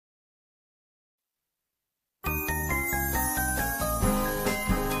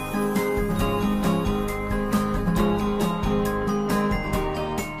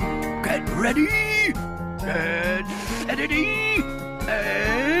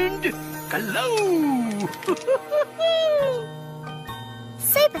Chocolate!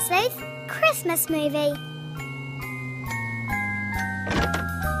 Super Sleuth Christmas movie.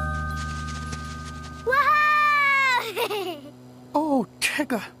 Wow! Oh,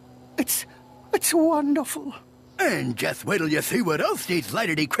 Tigger, it's wonderful. And just wait till you see what else these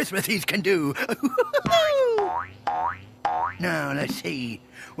lighter-day Christmases can do. Now, let's see.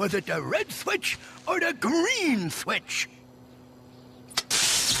 Was it the red switch or the green switch?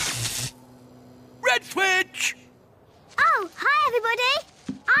 Red switch! Oh, hi, everybody.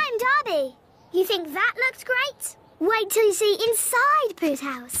 I'm Darby. You think that looks great? Wait till you see inside Pooh's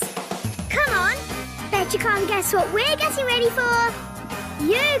house. Come on. Bet you can't guess what we're getting ready for.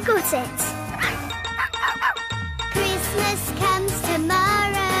 You got it. Christmas comes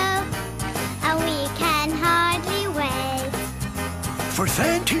tomorrow, and we can hardly wait. For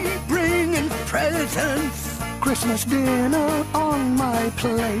Santa bringing presents. Christmas dinner on my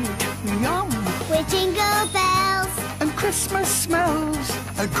plate. Yum! With jingle bells And Christmas smells.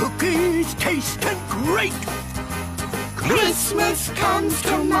 And cookies tasting great. Christmas comes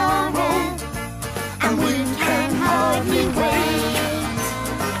tomorrow, and we can hardly wait.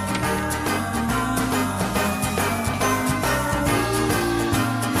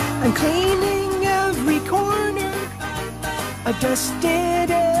 I'm cleaning every corner. I've dusted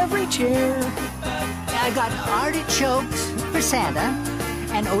every chair. I got artichokes for Santa,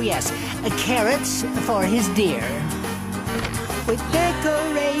 and oh yes, carrots for his deer. With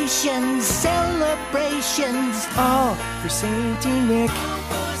decorations, celebrations. Oh, for Saint Nick.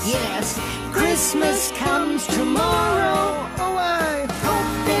 Yes, Christmas comes tomorrow. Oh, I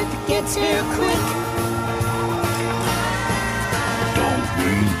Hope it gets here quick. Don't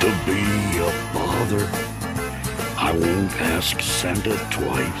mean to be a bother. I won't ask Santa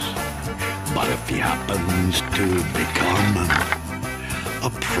twice. But if he happens to be coming, a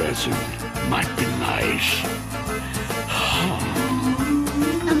present might be nice.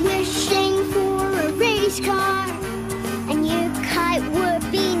 I'm wishing for a race car, a new kite would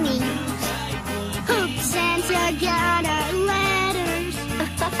be neat. Hope Santa got our letters.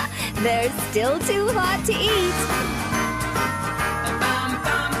 They're still too hot to eat.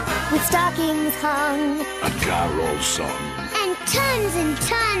 With stockings hung, A carol sung. and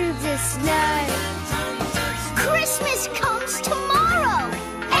tons of snow. Christmas comes tomorrow,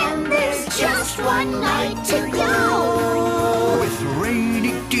 and there's just one night to go. With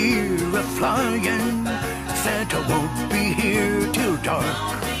reindeer a-flying, Santa won't be here till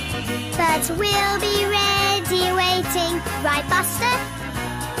dark. But we'll be ready waiting, right, Buster?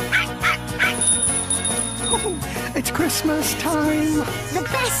 It's Christmas time. The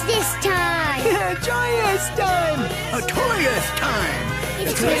bestest time. joyous time. A joyous time.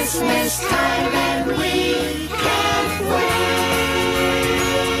 It's Christmas time and we can't wait.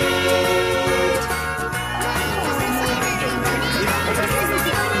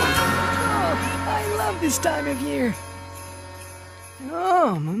 I love this time of year.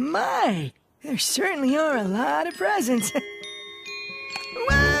 Oh, my. There certainly are a lot of presents.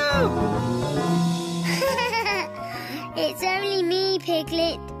 Wow! It's only me,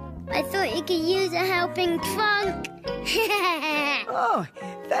 Piglet. I thought you could use a helping trunk. Oh,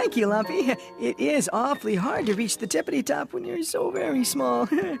 thank you, Lumpy. It is awfully hard to reach the tippity-top when you're so very small.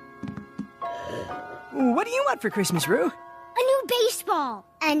 What do you want for Christmas, Roo? A new baseball.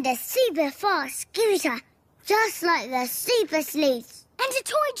 And a super fast scooter. Just like the Super Sleuths. And a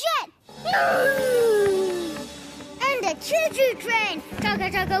toy jet. And a choo-choo train.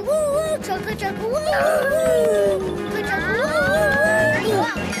 Chugga-chugga woo-woo, chugga-chugga woo-woo.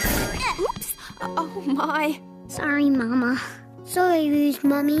 Oops. Oh, my. Sorry, Mama. Sorry, Roo's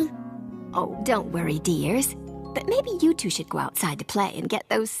Mummy. Oh, don't worry, dears. But maybe you two should go outside to play and get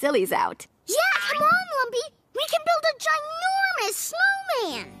those sillies out. Yeah, come on, Lumpy. We can build a ginormous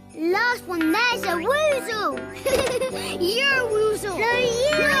snowman. Last one, there's a woozle. You're woozle.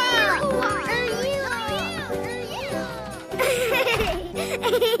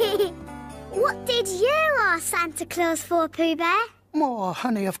 What did you ask Santa Claus for, Pooh Bear? More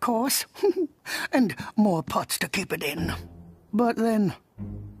honey, of course. And more pots to keep it in. But then,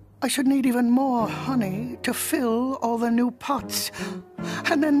 I should need even more honey to fill all the new pots.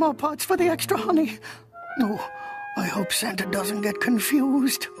 And then more pots for the extra honey. Oh, I hope Santa doesn't get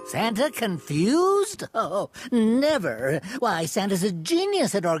confused. Santa confused? Oh, never. Why, Santa's a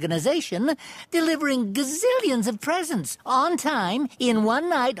genius at organization, delivering gazillions of presents on time in one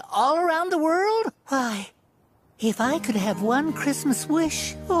night all around the world. Why, if I could have one Christmas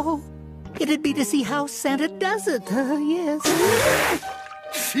wish, oh, it'd be to see how Santa does it. Yes.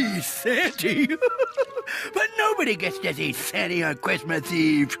 See Santa? But nobody gets to see Santa on Christmas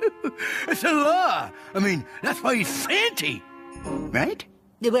Eve. It's a law. I mean, that's why he's Santa. Right?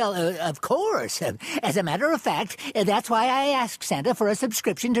 Well, of course. As a matter of fact, that's why I asked Santa for a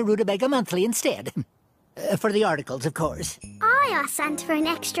subscription to Rutabaga Monthly instead. For the articles, of course. I asked Santa for an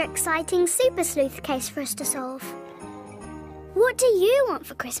extra exciting Super Sleuth case for us to solve. What do you want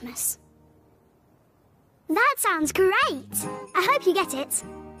for Christmas? That sounds great. I hope you get it.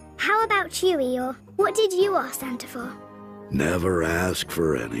 How about you, Eeyore? What did you ask Santa for? Never ask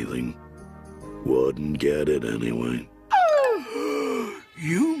for anything. Wouldn't get it anyway.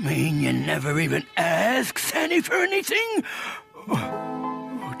 You mean you never even asked Santa for anything?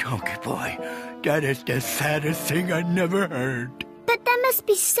 Oh, Donkey Boy, that is the saddest thing I never heard. But there must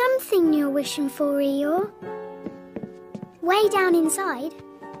be something you're wishing for, Eeyore. Way down inside.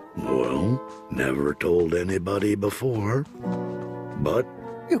 Well, never told anybody before. But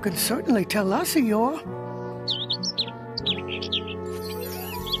You can certainly tell us, Eeyore.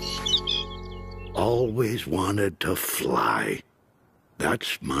 always wanted to fly.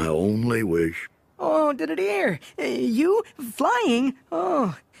 That's my only wish. Oh, dear. You flying?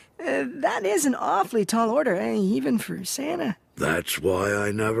 Oh, that is an awfully tall order, even for Santa. That's why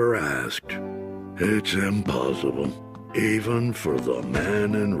I never asked. It's impossible, even for the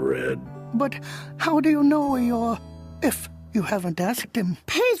man in red. But how do you know, Eeyore, if you haven't asked him?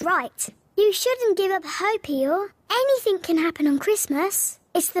 Pooh's right. You shouldn't give up hope, Eeyore. Anything can happen on Christmas.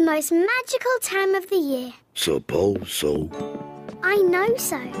 It's the most magical time of the year. Suppose so. I know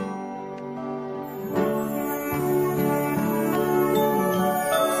so.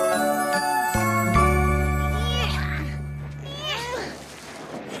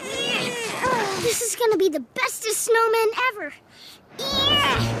 This is gonna be the bestest snowman ever.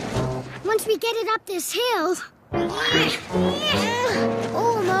 Once we get it up this hill.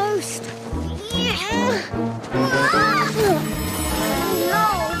 Almost.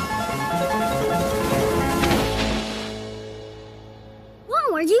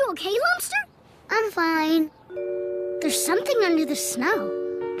 Whoa, are you okay, Lobster? I'm fine. There's something under the snow.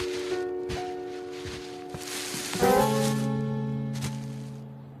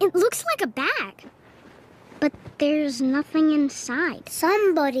 It looks like a bag. But there's nothing inside.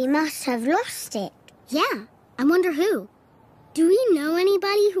 Somebody must have lost it. Yeah, I wonder who. Do we know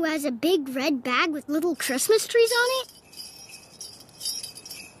anybody who has a big red bag with little Christmas trees on it?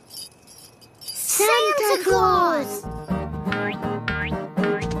 Santa Claus!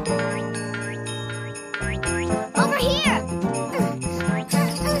 Over here!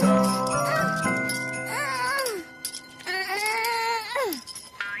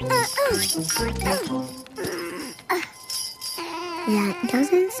 That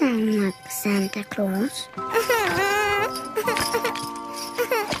doesn't sound like Santa Claus.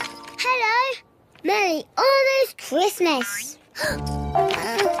 Hello! Merry almost Christmas!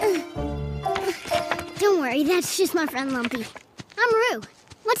 Don't worry, that's just my friend Lumpy. I'm Roo.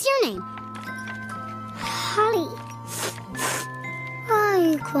 What's your name? Holly. Why are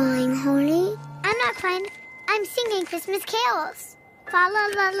you crying, Holly? I'm not crying. I'm singing Christmas carols. Fa la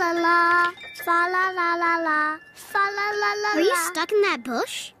la la la, fa la la la la, fa la la la la. Are you stuck in that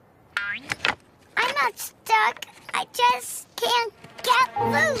bush? I'm not stuck. I just can't get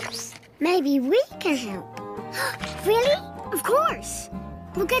loose. Maybe we can help. Really? Of course.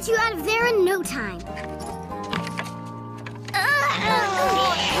 We'll get you out of there in no time.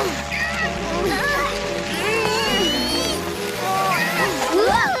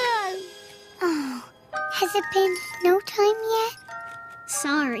 Oh, has it been no time yet?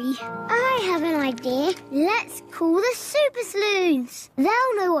 Sorry. I have an idea. Let's call the Super Sleuths.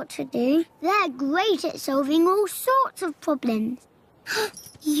 They'll know what to do. They're great at solving all sorts of problems.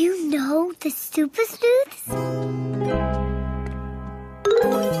 You know the Super Sleuths?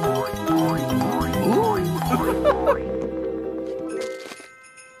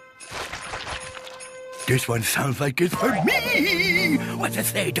 This one sounds like it's for me. What's it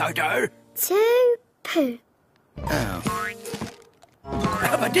say, Tartar? To Pooh. Oh.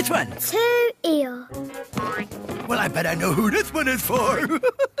 How about this one? To Eeyore. Well, I bet I know who this one is for.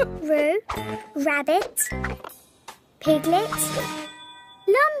 Roo. Rabbit. Piglet.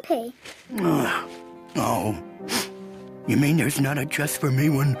 Lumpy. Oh. You mean there's not a just for me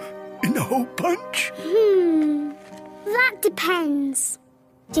one in the whole bunch? That depends.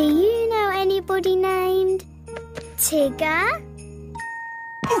 Do you know anybody named Tigger?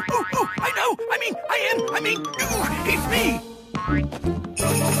 Oh, I know. It's me.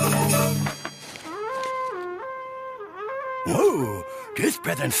 Whoa, This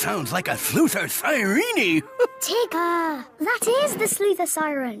present sounds like a sleuther siren. Tigger, that is the sleuther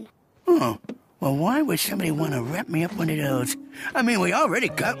siren. Oh, well, why would somebody want to wrap me up one of those? I mean, we already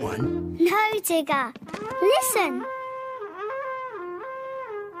got one. No, Tigger. Listen.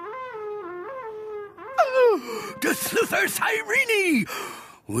 Oh, the sleuther siren!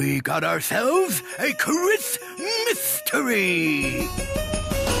 We got ourselves a Kiddzz mystery.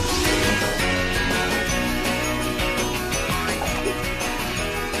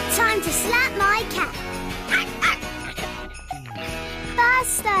 Time to slap my cat.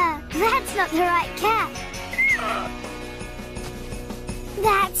 Faster! That's not the right cat.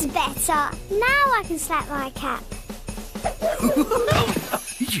 That's better. Now I can slap my cat.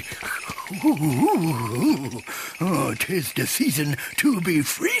 Oh, 'tis the season to be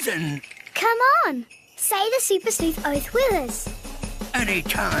freezing. Come on. Say the Super Sleuth oath with us.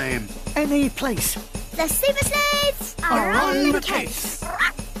 Anytime. Any place. The Super Sleuths are on the case.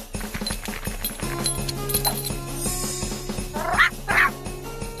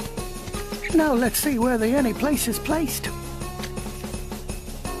 Now let's see where the any place is placed.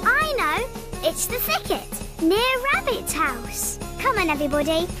 I know. It's the thicket near Rabbit's house. Come on,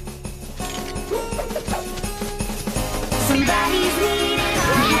 everybody. Somebody's needing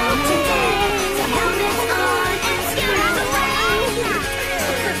our help today. So helmets on and scooters away.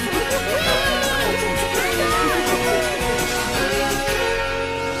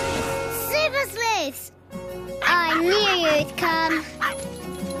 Super Sleuths! I knew you'd come.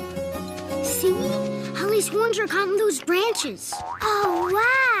 See? Holly's horns are caught in those branches. Oh,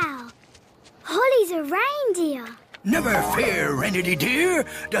 wow. Holly's a reindeer. Never fear, Reindeer dear.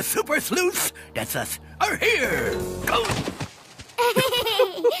 The Super Sleuths, that's us, are here. Go!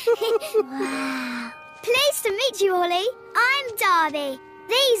 Wow. Pleased to meet you, Holly. I'm Darby.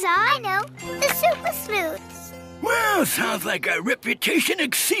 These are, I know, the Super Sleuths. Well, sounds like our reputation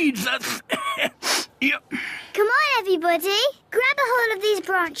exceeds us. Yep. Come on, everybody. Grab a hold of these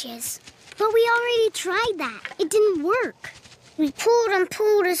branches. But we already tried that. It didn't work. We pulled and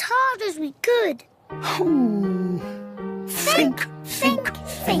pulled as hard as we could. Think.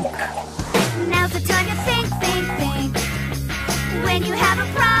 Now's the time to think. When you have a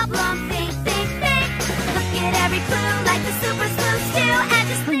problem, think. Look at every clue like the Super Sleuths do, and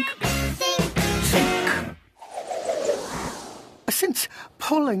just think. Since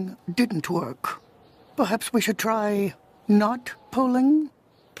pulling didn't work, perhaps we should try not pulling?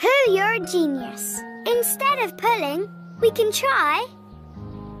 Pooh, you're a genius. Instead of pulling, we can try...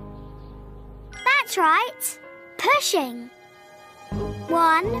 That's right. Pushing.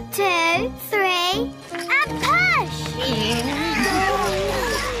 1, 2, 3, and push!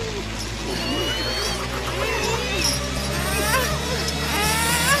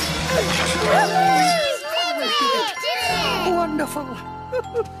 Wonderful.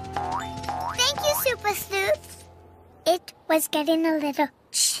 Thank you, Super Sleuths. It was getting a little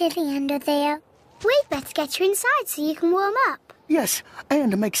chilly under there. We'd best get you inside so you can warm up. Yes,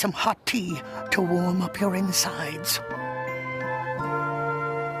 and make some hot tea to warm up your insides.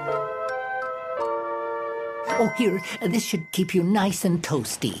 Oh, here, this should keep you nice and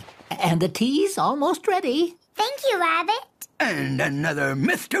toasty. And the tea's almost ready. Thank you, Rabbit. And another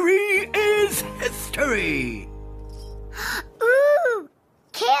mystery is history. Ooh,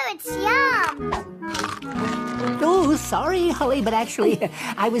 carrots, yum. Oh, sorry, Holly, but actually,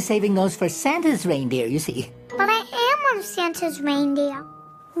 I was saving those for Santa's reindeer, you see. But I am one of Santa's reindeer.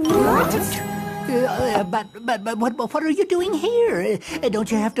 What? But what are you doing here? Don't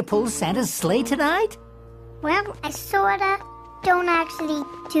you have to pull Santa's sleigh tonight? Well, I sorta don't actually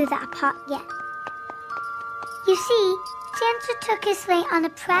do that part yet. You see, Santa took his sleigh on a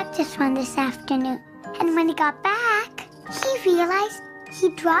practice run this afternoon. And when he got back, he realized he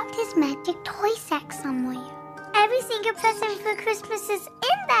dropped his magic toy sack somewhere. Every single present for Christmas is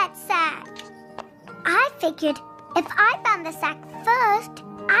in that sack. I figured if I found the sack first,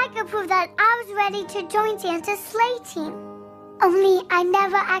 I could prove that I was ready to join Santa's sleigh team. Only I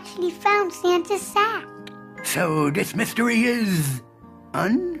never actually found Santa's sack. So this mystery is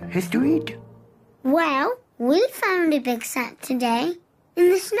unhistoried? Well, we found a big sack today in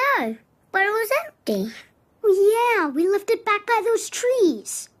the snow, but it was empty. Yeah, we left it back by those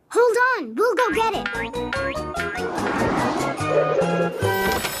trees. Hold on, we'll go get it.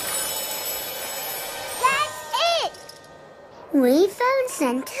 That's it! We found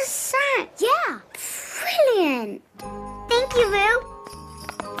Santa's sack. Yeah, brilliant. Thank you, Roo.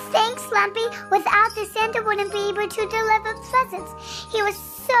 Thanks, Lumpy. Without this, Santa wouldn't be able to deliver presents. He was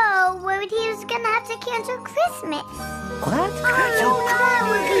so worried he was going to have to cancel Christmas. What? Oh, no, that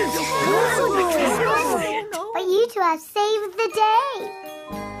would be terrible. But you two Santa saved the day.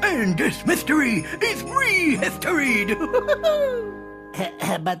 And this mystery is rehistoried.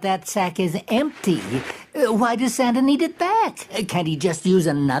 But that sack is empty. Why does Santa need it back? Can't he just use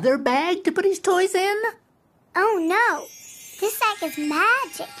another bag to put his toys in? Oh no, this sack is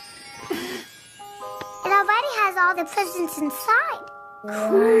magic. It already has all the presents inside.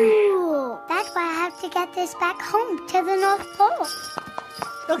 Cool. That's why I have to get this back home to the North Pole.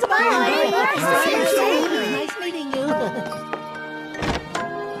 Oh, goodbye. Nice meeting you.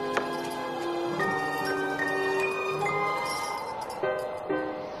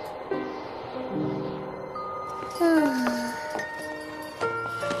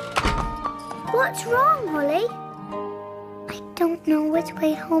 What's wrong, Holly? I don't know which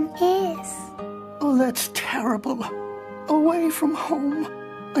way home is. Oh, that's terrible. Away from home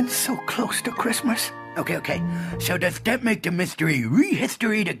and so close to Christmas. Okay. So does that make the mystery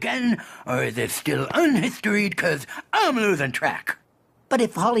rehistoried again, or is it still unhistoried because I'm losing track? But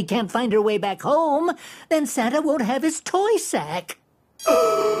if Holly can't find her way back home, then Santa won't have his toy sack.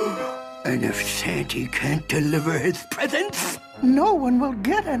 And if Santa can't deliver his presents? No one will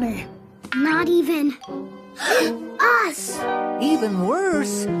get any. Not even us. Even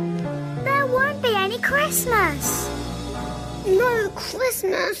worse. There won't be any Christmas. No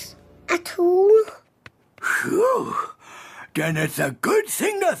Christmas at all. Phew. Then it's a good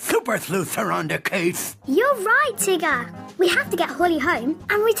thing the super sleuths are on the case. You're right, Tigger. We have to get Holly home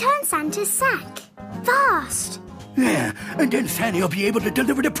and return Santa's sack. Fast. Yeah, and then Santa will be able to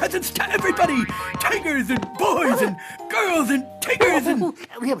deliver the presents to everybody. Tigers and boys and girls and Tiggers and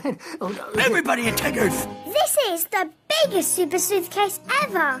everybody in Tiggers. This is the biggest super sleuth case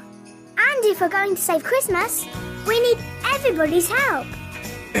ever. And if we're going to save Christmas, we need everybody's help.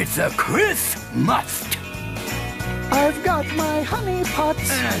 It's a Chris must. I've got my honey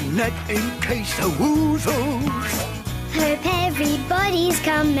pots. And that in case of woozles. Hope everybody's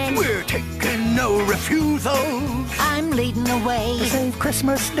coming. We're taking no refusals. I'm leading the way. To save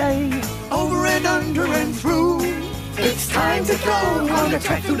Christmas Day. Over and under and through. It's time to go on a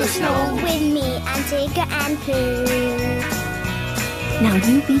trek through the snow. With me and Tigger and Pooh. Now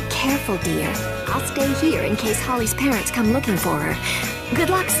you be careful, dear. I'll stay here in case Holly's parents come looking for her. Good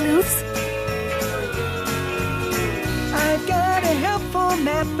luck, sleuths. I've got a helpful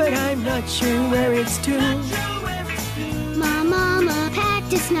map, but I'm not sure where it's to. My mama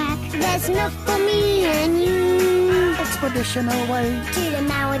packed a snack. There's enough for me and you. Expedition away. To the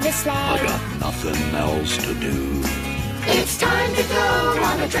mound with the sleigh. I got nothing else to do. It's time to go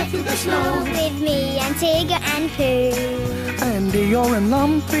on a trek through the snow. With me and Tigger and Pooh. And you're in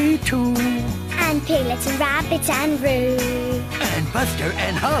Lumpy too. And Piglet and Rabbit and Roo. And Buster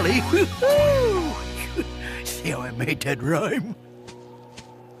and Holly. Woo-hoo! See how I made that rhyme?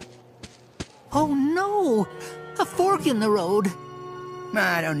 Oh no! A fork in the road.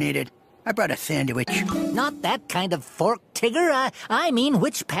 I don't need it. I brought a sandwich. Not that kind of fork, Tigger. I mean,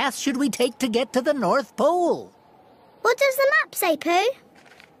 which path should we take to get to the North Pole? What does the map say, Pooh?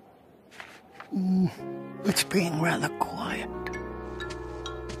 It's being rather quiet.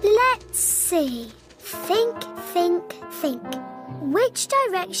 Let's see. Think. Which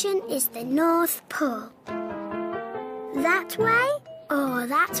direction is the North Pole? That way, or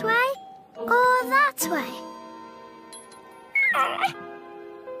that way, or that way?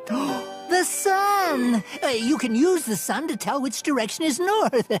 The sun! You can use the sun to tell which direction is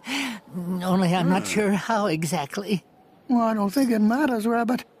north. Only I'm not sure how exactly. Well, I don't think it matters,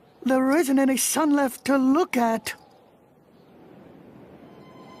 Rabbit. There isn't any sun left to look at.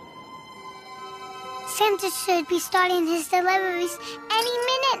 Santa should be starting his deliveries any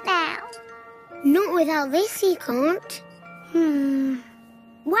minute now. Not without this, he can't.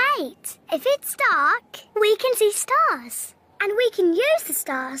 Wait, if it's dark, we can see stars. And we can use the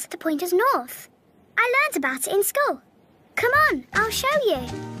stars to point us north. I learned about it in school. Come on, I'll show you.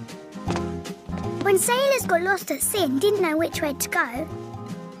 When sailors got lost at sea and didn't know which way to go,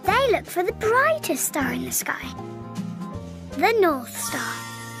 they looked for the brightest star in the sky. The North Star.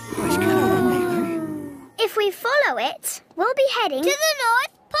 If we follow it, we'll be heading to the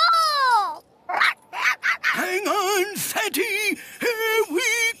North Pole! Hang on, Santa! Here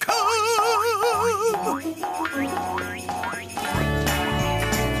we come!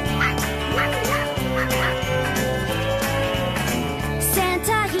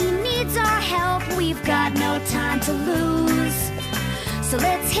 Santa, he needs our help. We've got no time to lose. So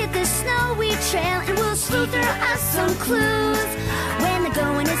let's hit the snowy trail and we'll sleuth us some clues. When the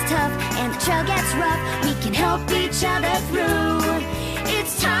going is tough and the trail gets rough, we can help each other through.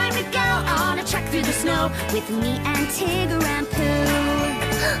 It's time to go on a trek through the snow with me and Tigger and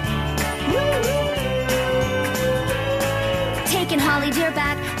Pooh.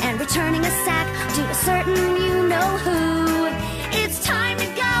 returning a sack to a certain you-know-who. It's time to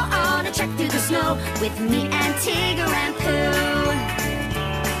go on a trek through the snow with me and Tigger and Pooh.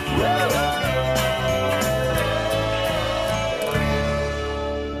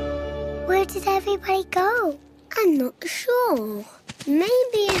 Where did everybody go? I'm not sure.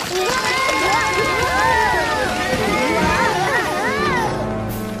 Maybe it's...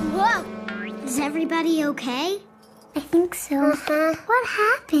 Whoa! Is everybody okay? I think so. What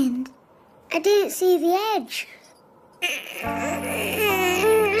happened? I didn't see the edge.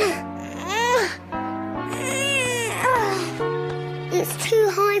 It's too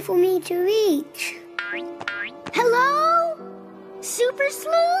high for me to reach. Hello? Super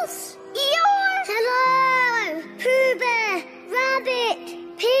Sleuths? Eeyore? Hello! Pooh Bear, Rabbit,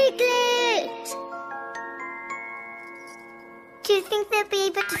 Piglet! Do you think they'll be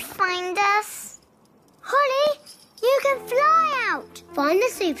able to find us? Holly, you can fly out! Find the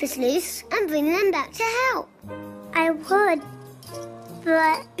Super Sleuths and bring them back to help. I would,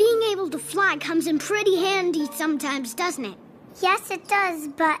 but... Being able to fly comes in pretty handy sometimes, doesn't it? Yes, it does,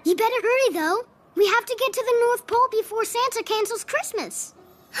 but... You better hurry, though. We have to get to the North Pole before Santa cancels Christmas.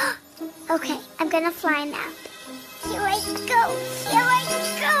 Okay, I'm gonna fly now. Here I go! Here I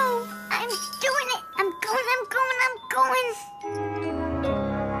go! I'm doing it! I'm going!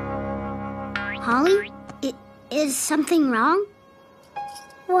 Holly, is something wrong?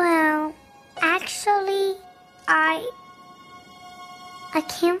 Well, actually, I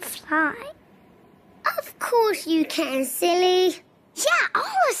can't fly. Of course you can, silly. Yeah,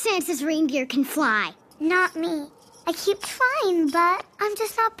 all of Santa's reindeer can fly. Not me. I keep trying, but I'm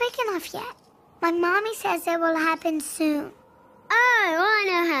just not big enough yet. My mommy says it will happen soon. Oh, I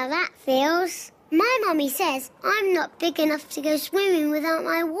know how that feels. My mommy says I'm not big enough to go swimming without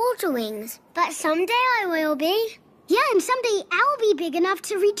my water wings. But someday I will be. Yeah, and someday I'll be big enough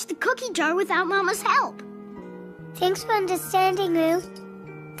to reach the cookie jar without Mama's help. Thanks for understanding, Ruth.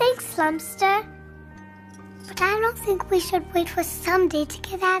 Thanks, Lumster. But I don't think we should wait for someday to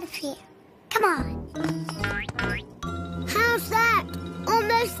get out of here. Come on. How's that?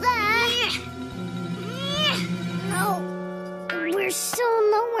 Almost there? No, we're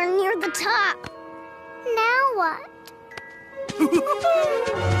still nowhere near the top. Now what?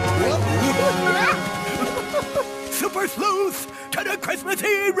 Super Sleuth to the Christmas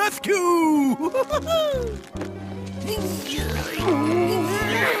Eve rescue!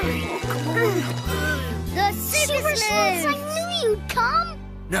 The Super Sleuths! I knew you'd come!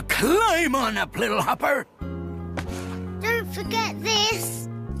 Now climb on up, little hopper! Don't forget this.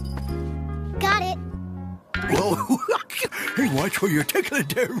 Got it. Whoa! Hey, watch where you're tickling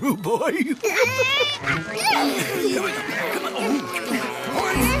there, rude boy! Here we go. Come on.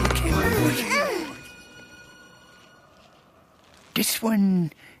 This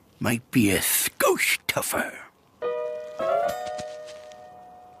one might be a skosh tougher.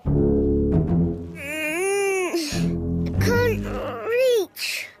 Can't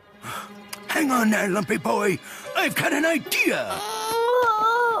reach. Hang on there, lumpy boy. I've got an idea.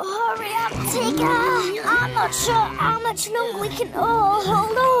 Oh, hurry up, Tigger. I'm not sure how much longer we can all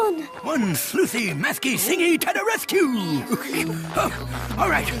hold on. One sleuthy, masky, singy to the rescue. Oh, all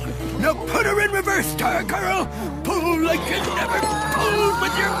right, now put her in reverse, tar girl. Pull like you never pulled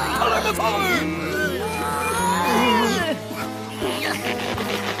with your puller before.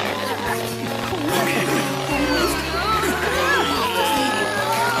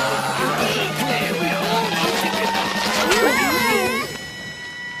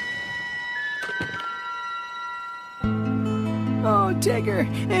 Oh, Tigger,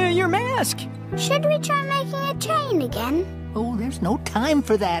 your mask. Should we try making a train again? Oh, there's no time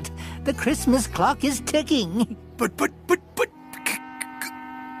for that. The Christmas clock is ticking. But.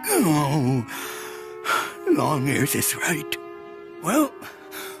 Oh, long ears is right. Well,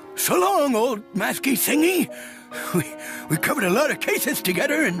 so long, old masky singy. We covered a lot of cases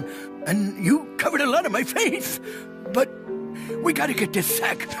together, and you covered a lot of my face. But we gotta get this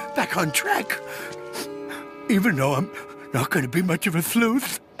sack back on track. Even though I'm not gonna be much of a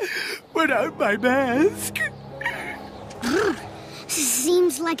sleuth without my mask.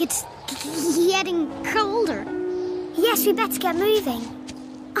 Seems like it's getting colder. Yes, we better get moving.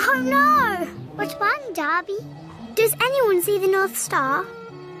 Oh no! Which one, Darby? Does anyone see the North Star?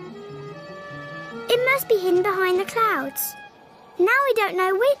 It must be hidden behind the clouds. Now we don't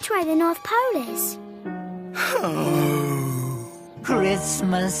know which way the North Pole is. Oh.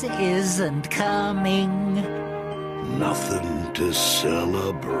 Christmas isn't coming. Nothing to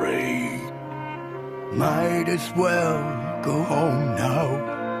celebrate. Might as well go home now.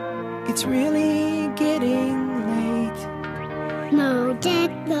 It's really getting late. No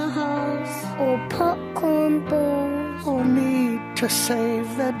decorations the house, or popcorn balls, or need to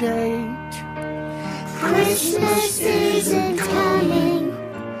save the date. Christmas isn't coming.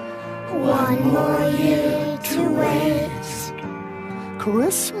 One more year to wait.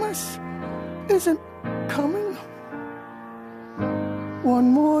 Christmas isn't coming.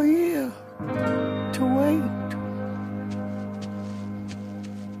 One more year to wait.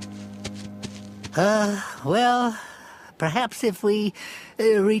 Well, perhaps if we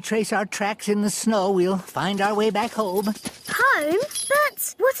retrace our tracks in the snow, we'll find our way back home. Home?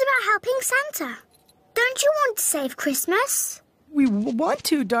 But what about helping Santa? Don't you want to save Christmas? We want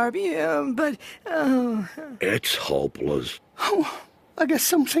to, Darby, but... It's hopeless. Oh, I guess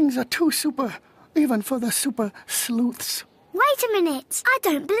some things are too super, even for the super sleuths. Wait a minute. I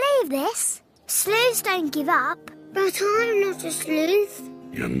don't believe this. Sleuths don't give up. But I'm not a sleuth.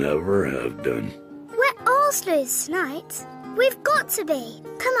 You never have done. We're all sleuths tonight. We've got to be.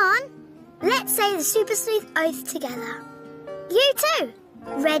 Come on. Let's say the Super Sleuth Oath together. You too.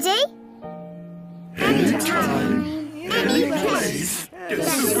 Ready? Anytime, any place, the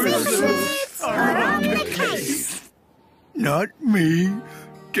Super Sleuths are on the case. Not me.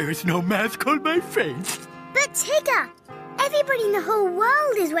 There's no mask on my face. But Tigger, everybody in the whole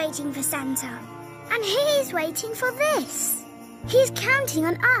world is waiting for Santa. And he's waiting for this. He's counting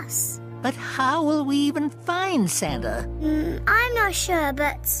on us. But how will we even find Santa? I'm not sure,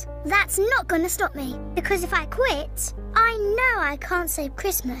 but that's not going to stop me. Because if I quit, I know I can't save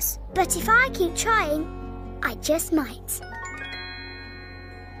Christmas. But if I keep trying, I just might.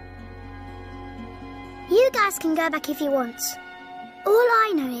 You guys can go back if you want. All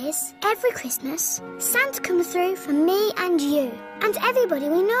I know is, every Christmas, Santa comes through for me and you, and everybody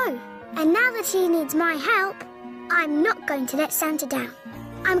we know. And now that he needs my help, I'm not going to let Santa down.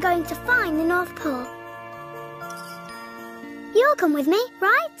 I'm going to find the North Pole. You'll come with me,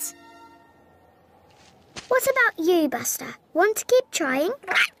 right? What about you, Buster? Want to keep trying?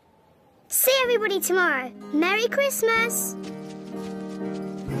 See everybody tomorrow. Merry Christmas!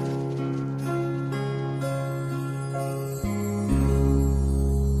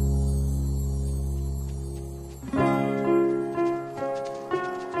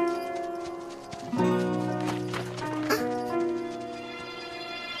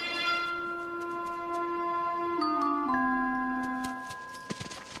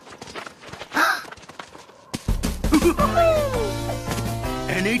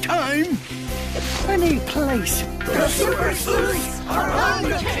 Anytime, Any place. the Super Sleuths are on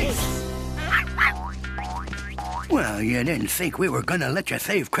the case. Well, you didn't think we were gonna let you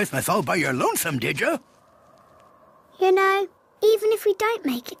save Christmas all by your lonesome, did you? You know, even if we don't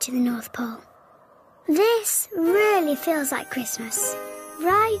make it to the North Pole, this really feels like Christmas.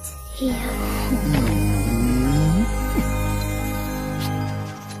 Right here.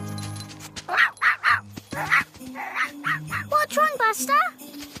 What's wrong, Buster?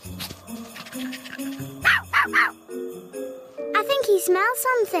 I think he smells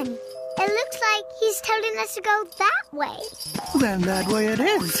something. It looks like he's telling us to go that way. Then that way it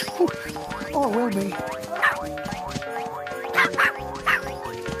is. Or will be.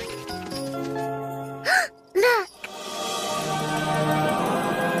 Look!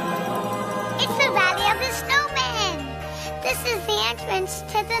 It's the Valley of the Snowman. This is the entrance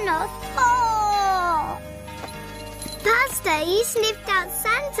to the North Pole. Buster, you sniffed out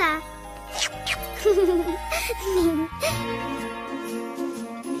Santa.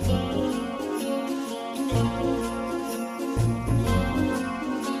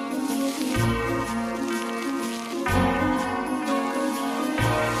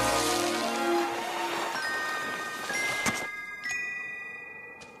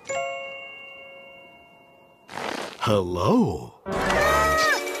 Hello.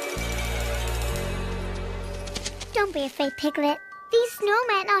 Don't be afraid, Piglet. These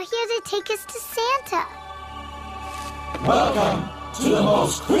snowmen are here to take us to Santa. Welcome to the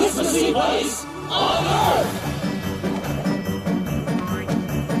most Christmassy place on Earth!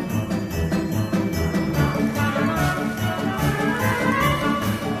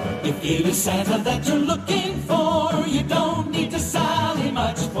 If it is Santa that you're looking for, you don't need to sally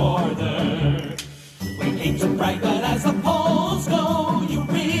much further. We paint so bright that as the poles go, you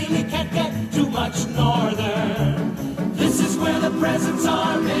really can't get too much northern. This is where the presents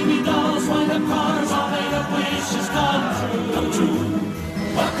are, baby dolls, when the cars all made of wishes come true. Come true.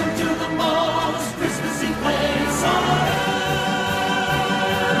 Welcome to the most Christmassy place on earth.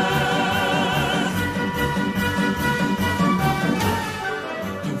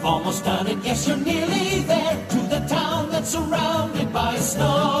 You've almost done it, yes, you're nearly there, to the town that's surrounded by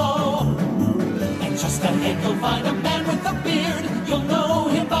snow. And just ahead you'll find a man with a beard, you'll know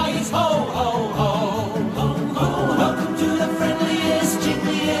him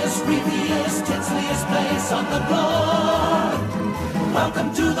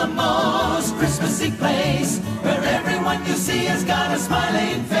Welcome to the most Christmassy place, where everyone you see has got a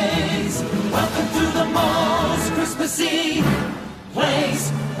smiling face. Welcome to the most Christmassy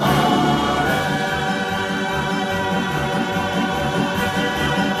place on earth.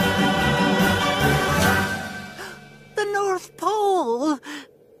 The North Pole!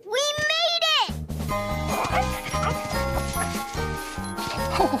 We made it!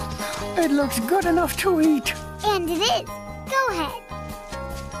 Oh, it looks good enough to eat. And it is. Go ahead.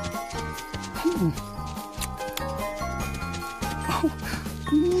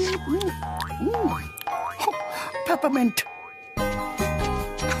 Peppermint.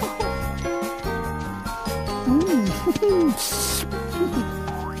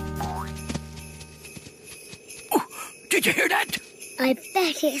 Oh, did you hear that? I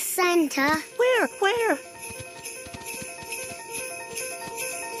bet it's Santa. Where?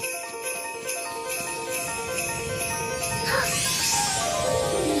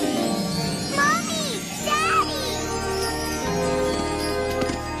 Mommy! Daddy!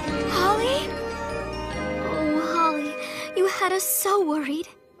 Holly? Oh, Holly, you had us so worried.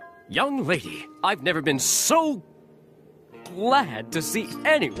 Young lady, I've never been so glad to see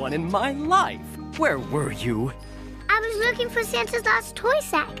anyone in my life. Where were you? I was looking for Santa's last toy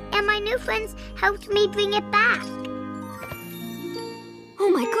sack, and my new friends helped me bring it back. Oh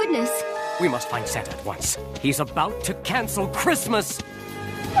my goodness. We must find Santa at once. He's about to cancel Christmas.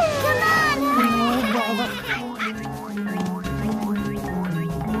 Come on!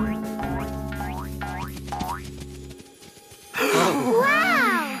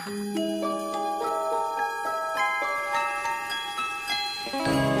 Wow!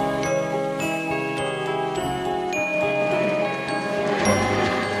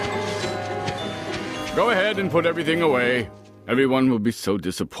 Go ahead and put everything away. Everyone will be so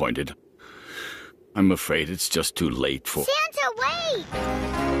disappointed. I'm afraid it's just too late for... Santa, wait!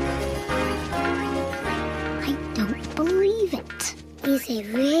 I don't believe it. Is it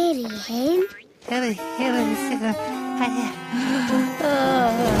really him?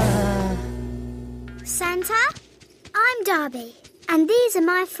 Santa, I'm Darby, and these are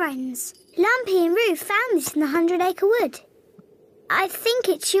my friends. Lumpy and Roo found this in the 100-acre wood. I think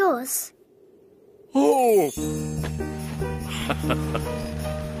it's yours. Oh!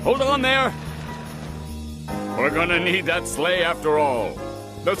 Hold on there! We're gonna need that sleigh after all.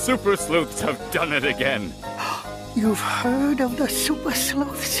 The super sleuths have done it again. You've heard of the super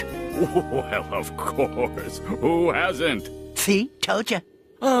sleuths? Well, of course. Who hasn't? See? Told you.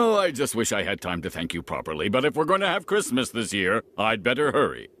 Oh, I just wish I had time to thank you properly, but if we're going to have Christmas this year, I'd better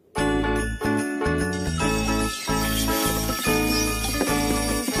hurry. I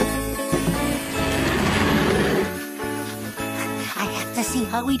have to see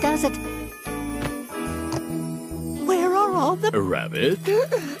how he does it. Where are all the... Rabbit?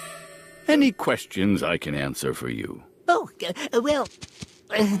 Any questions I can answer for you? Oh, well...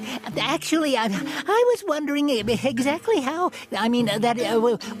 actually, I was wondering exactly how... I mean,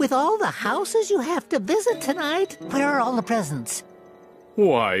 with all the houses you have to visit tonight, where are all the presents?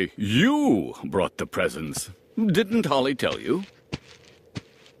 Why, you brought the presents. Didn't Holly tell you?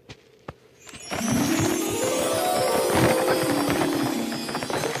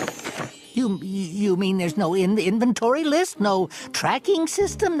 You mean there's no inventory list, no tracking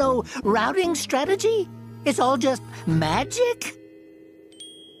system, no routing strategy? It's all just magic?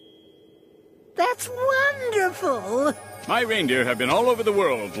 That's wonderful! My reindeer have been all over the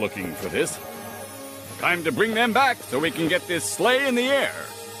world looking for this. Time to bring them back so we can get this sleigh in the air.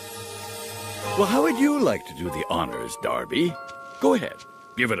 Well, how would you like to do the honors, Darby? Go ahead.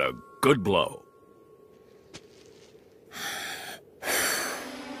 Give it a good blow.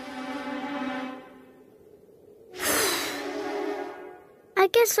 I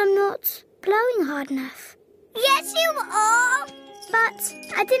guess I'm not blowing hard enough. Yes, you are! But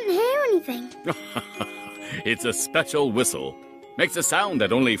I didn't hear anything. It's a special whistle. Makes a sound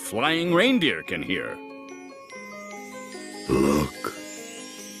that only flying reindeer can hear. Look.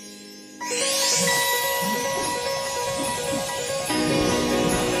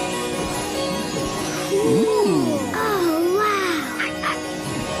 Oh, wow.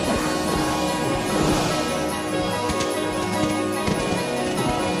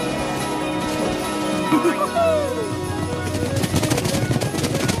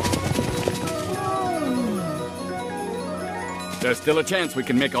 There's still a chance we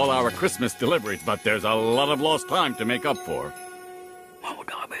can make all our Christmas deliveries, but there's a lot of lost time to make up for. Oh,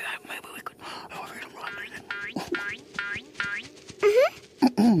 Darby, maybe we could...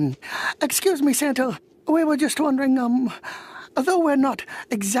 Excuse me, Santa. We were just wondering, though we're not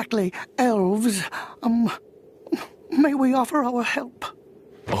exactly elves, may we offer our help?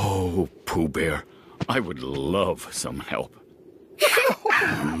 Oh, Pooh Bear, I would love some help.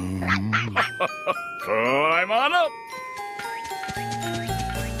 Climb on up!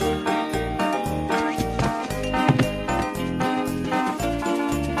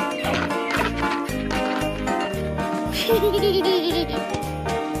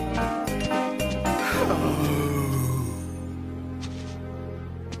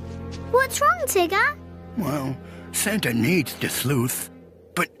 What's wrong, Tigger? Well, Santa needs the sleuth.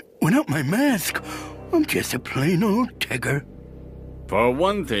 But without my mask, I'm just a plain old Tigger. For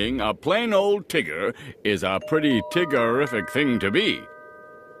one thing, a plain old Tigger is a pretty Tiggerific thing to be.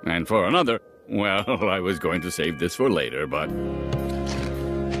 And for another, well, I was going to save this for later, but...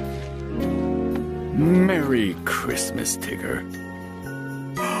 Merry Christmas, Tigger.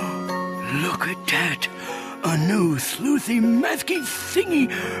 Look at that. A new sleuthy, masky thingy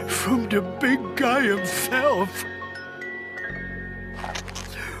from the big guy himself.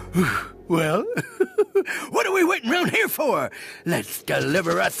 Well, what are we waiting around here for? Let's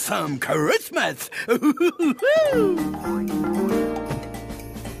deliver us some Christmas. Can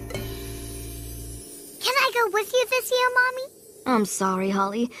I go with you this year, Mommy? I'm sorry,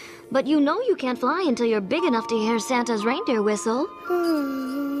 Holly, but you know you can't fly until you're big enough to hear Santa's reindeer whistle.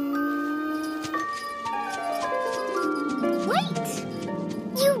 Wait!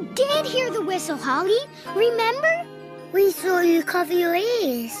 You did hear the whistle, Holly. Remember? We saw you cover your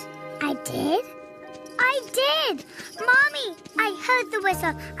ears. I did? I did! Mommy, I heard the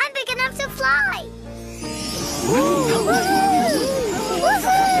whistle. I'm big enough to fly. Woohoo!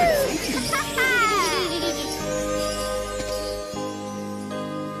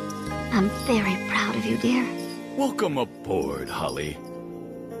 I'm very proud of you, dear. Welcome aboard, Holly.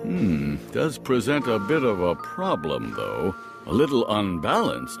 Does present a bit of a problem, though. A little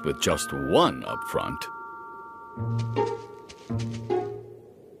unbalanced with just one up front.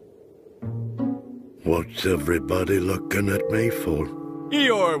 What's everybody looking at me for?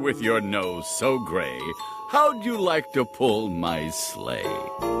 You're with your nose so gray. How'd you like to pull my sleigh?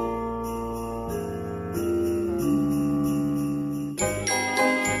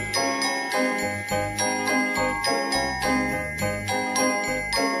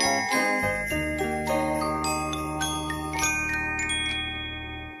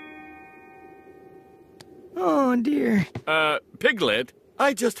 Oh, dear. Piglet,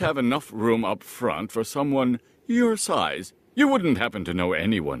 I just have enough room up front for someone your size. You wouldn't happen to know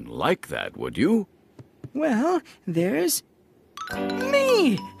anyone like that, would you? Well, there's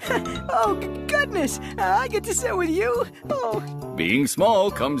me! Oh, goodness! I get to sit with you? Oh. Being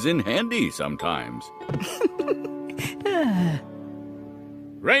small comes in handy sometimes.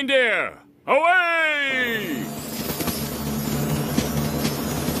 Reindeer, away!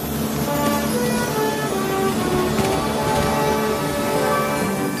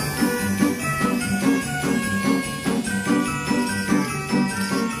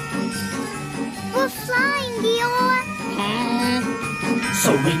 We're flying, Dior.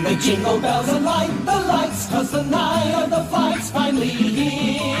 So ring the jingle bells and light the lights, 'cause the night of the flight's finally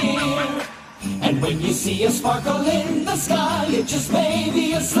here. And when you see a sparkle in the sky, it just may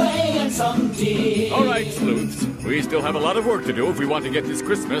be a sleigh and some deer. All right, sleuths. We still have a lot of work to do if we want to get this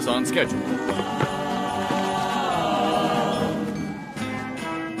Christmas on schedule.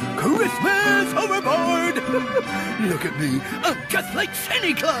 Christmas overboard! Look at me. I'm just like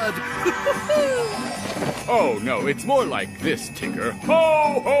Santa Claus. Oh, no, it's more like this, Tigger.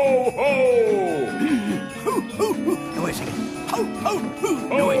 Ho, ho, ho! Hoo, hoo, hoo. No, wait a second. Ho, ho, hoo.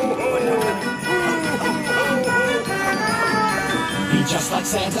 No, wait. Be just like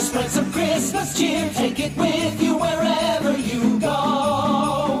Santa, spread some Christmas cheer. Take it with you wherever you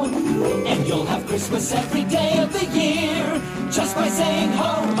go. And you'll have Christmas every day of the year, just by saying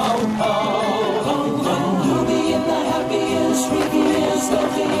ho, ho, ho, ho, ho. You'll be in the happiest, freakiest,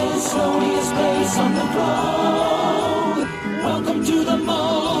 loveliest, snowiest place on the globe. Welcome to the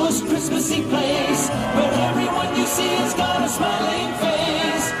most Christmassy place, where everyone you see has got a smiling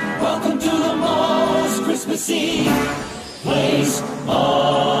face. Welcome to the most Christmassy place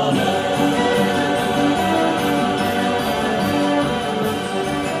on earth.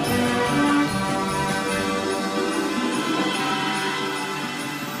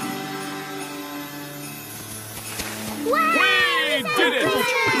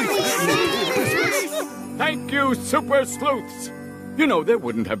 Thank you, Super Sleuths! You know, there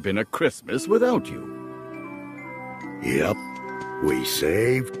wouldn't have been a Christmas without you. Yep, we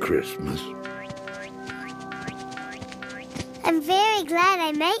saved Christmas. I'm very glad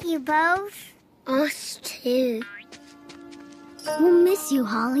I met you both. Us too. We'll miss you,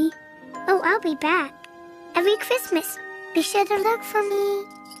 Holly. Oh, I'll be back. Every Christmas, be sure to look for me.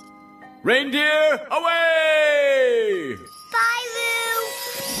 Reindeer, away! Bye, Lou.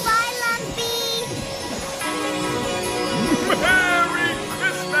 Bye, Lumpy. Merry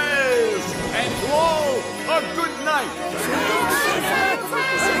Christmas! And to all, a good night!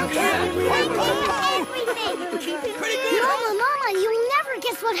 Mama, you'll never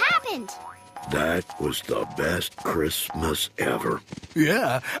guess what happened. That was the best Christmas ever.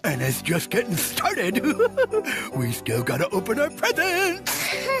 Yeah, and it's just getting started. We still gotta open our presents.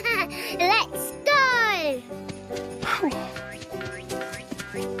 Let's go.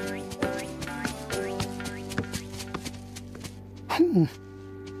 Pooh,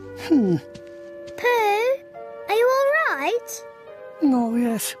 are you all right? Oh,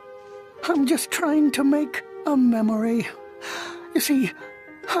 yes. I'm just trying to make a memory. You see,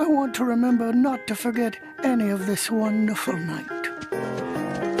 I want to remember not to forget any of this wonderful night.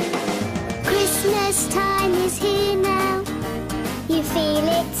 Christmas time is here now. You feel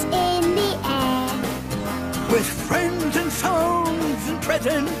it in the air. With friends and songs and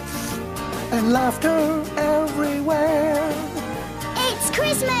presents. And laughter everywhere. It's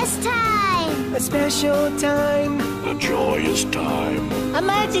Christmas time! A special time. A joyous time. A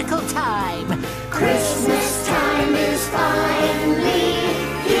magical time. Christmas time is finally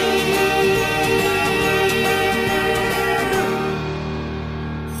here.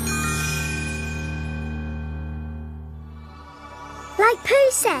 Like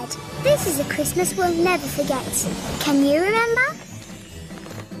Pooh said, this is a Christmas we'll never forget. Can you remember?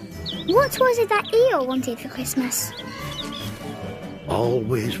 What was it that Eeyore wanted for Christmas?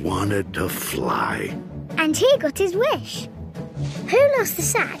 Always wanted to fly. And he got his wish. Who lost the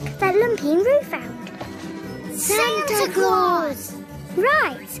sack that Lumpy and Roo found? Santa Claus!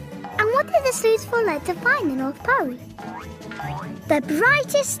 Right. And what did the sleuths follow to find the North Pole? The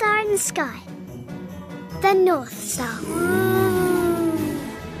brightest star in the sky. The North Star.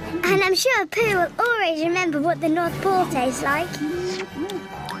 And I'm sure Pooh will always remember what the North Pole tastes like.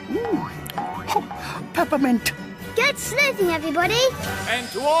 Peppermint. Good sleuthing, everybody. And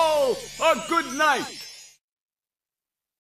to all, a good night!